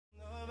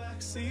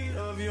backseat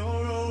of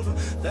your Rover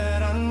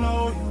that I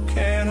know you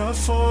can't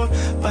afford.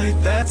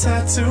 Bite that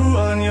tattoo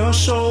on your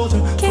shoulder.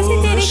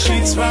 Pull the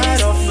sheets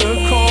right off the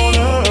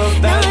corner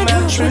of that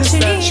mattress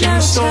that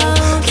you stole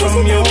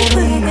from your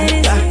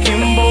roommate back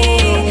in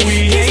Boulder. We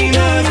ain't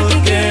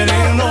ever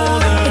getting older.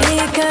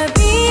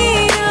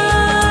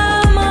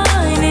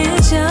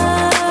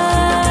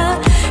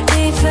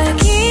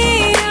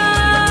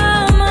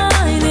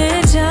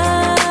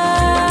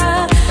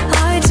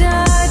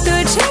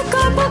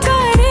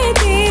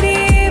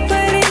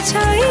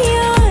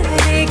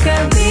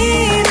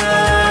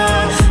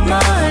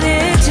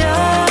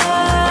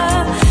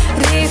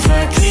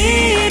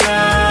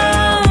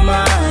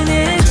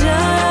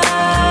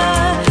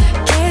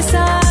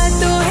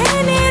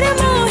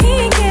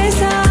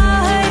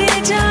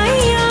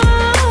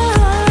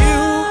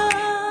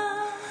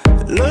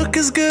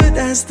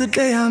 As the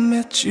day I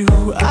met you,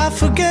 I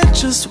forget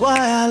just why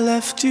I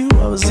left you.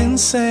 I was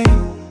insane.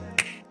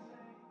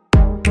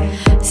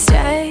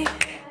 Stay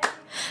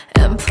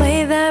and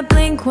play that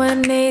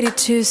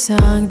Blink-182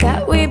 song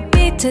that we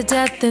beat to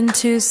death in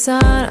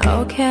Tucson.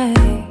 Okay,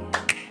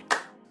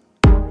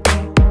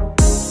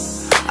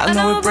 I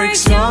know it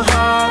breaks your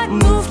heart.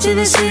 Moved to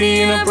the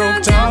city in a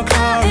broke down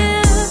car.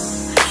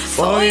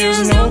 4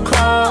 years no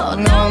call.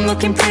 Now I'm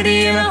looking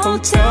pretty in a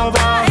hotel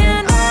bar.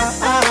 And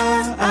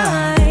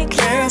I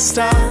can't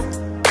stop.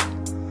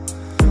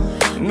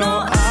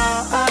 No,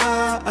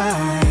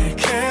 I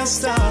can't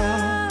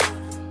stop.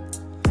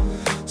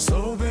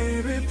 So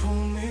baby,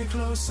 pull me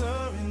closer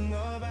in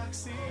the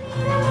backseat.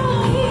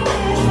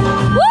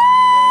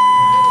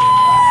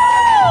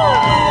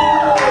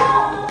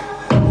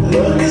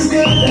 Look as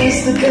good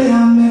as the day I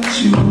met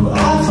you.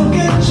 I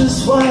forget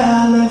just why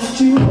I left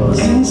you. I was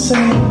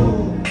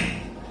insane.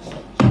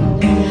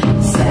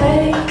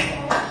 stay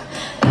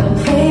and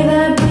play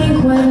that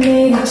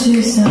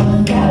Blink-182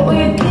 song that we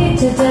beat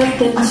to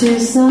death in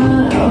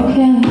Tucson.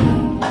 Okay,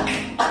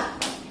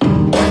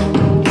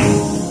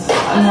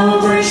 I know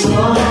it breaks my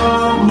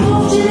heart.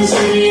 Moved to the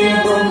city in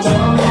a broke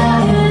down car.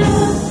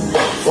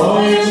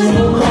 4 years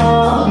no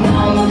call. Now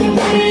I'm looking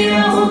pretty in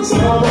a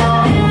hotel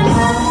bar. I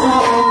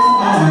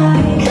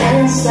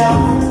can't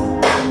stop.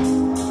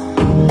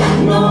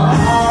 No, I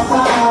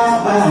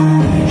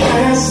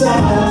can't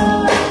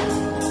stop.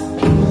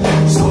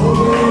 So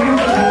baby,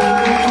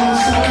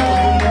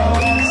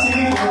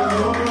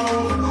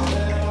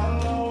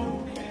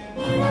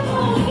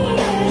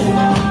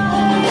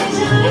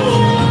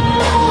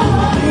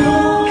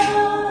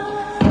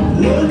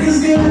 look as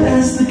good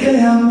as the day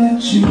I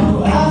met you.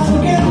 I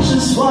forget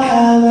just why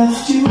I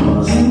left you. I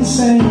was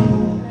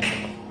insane.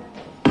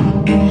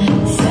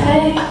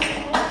 stay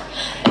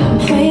and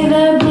play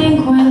that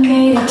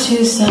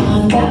Blink-182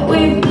 song that we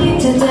beat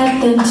to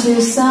death in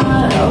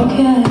Tucson.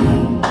 Okay,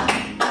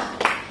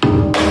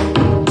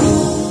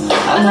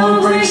 I know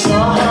it breaks my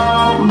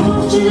heart.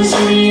 Moved to the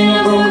city in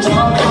a broke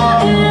down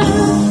car.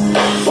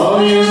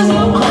 4 years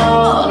no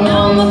call.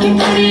 Now I'm looking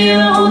pretty in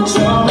a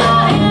hotel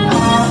bar.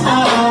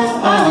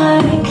 I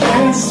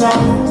can't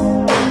stop.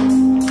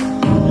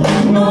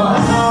 No, I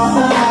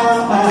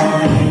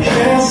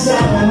can't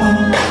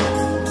stop.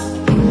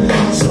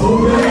 So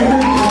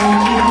baby,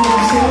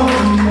 tell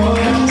me what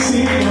I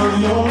see of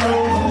your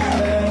road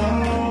that I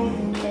know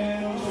you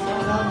can't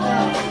afford.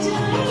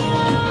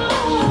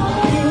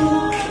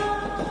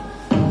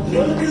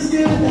 Look as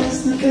good as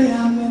the day I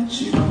met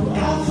you.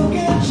 I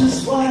forget just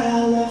why I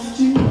left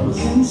you. I was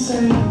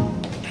insane.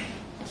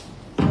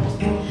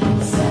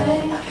 stay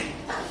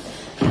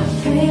and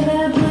play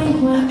that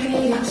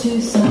Blink-182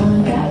 song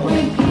that we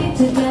beat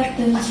to death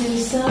in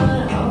Tucson.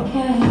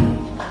 Okay,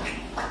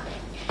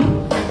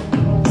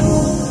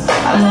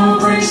 I know it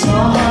breaks my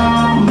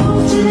heart.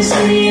 Moved to the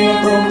city in a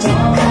broke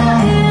down car.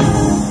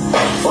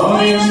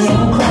 4 years no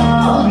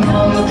call. Now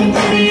I'm looking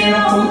pretty in a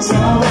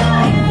hotel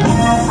bar.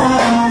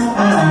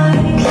 I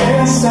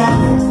can't stop.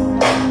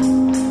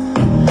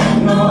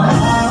 No, I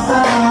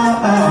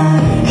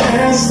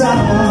can't stop.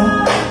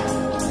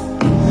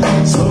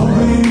 So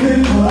baby,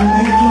 pull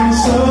me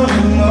closer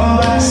in the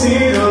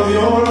backseat of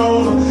your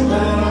Rover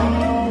that I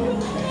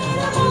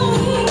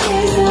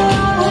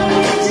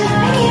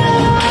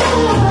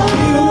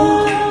know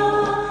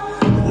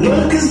you.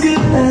 Look as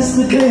good as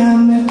the day I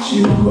met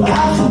you. I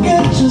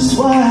forget just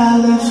why I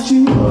left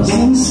you. I was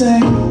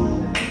insane.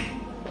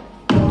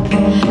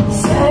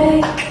 stay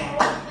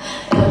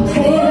and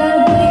play that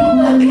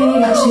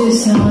Blink-182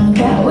 song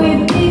that we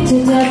beat to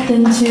death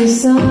in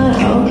Tucson.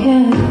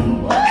 Okay,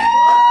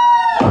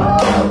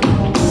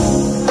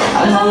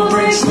 I know it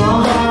breaks my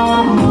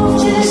heart. Moved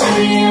to the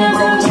city in a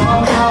broke down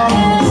car.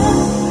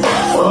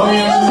 4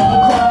 years no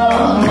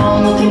call. Now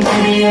I'm looking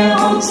pretty in a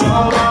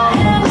hotel bar.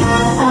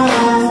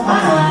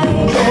 I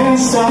can't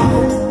stop.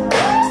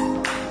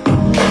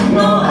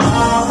 No,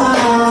 I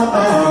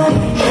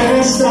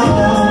can't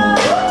stop.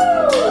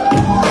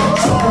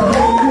 So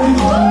baby,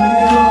 pull me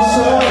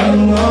closer in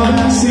the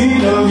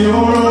backseat of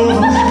your Rover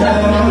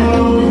that I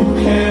know you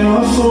can't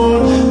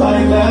afford.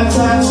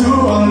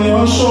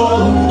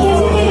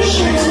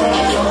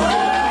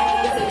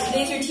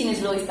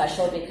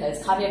 special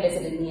because Kavya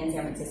visited me in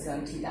San Francisco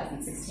in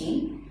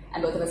 2016,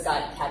 and both of us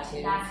got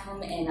tattooed. Back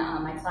home in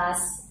my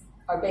class,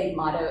 our big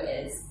motto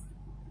is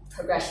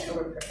progression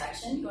over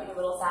perfection, going a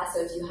little fast.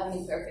 So if you have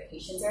any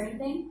clarifications or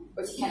anything,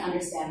 or if you can't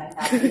understand my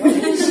fast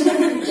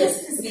English,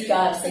 just speak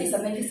up, say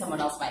something, because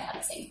someone else might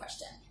have the same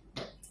question.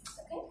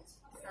 Okay?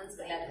 Sounds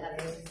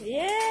good.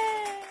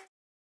 Yeah!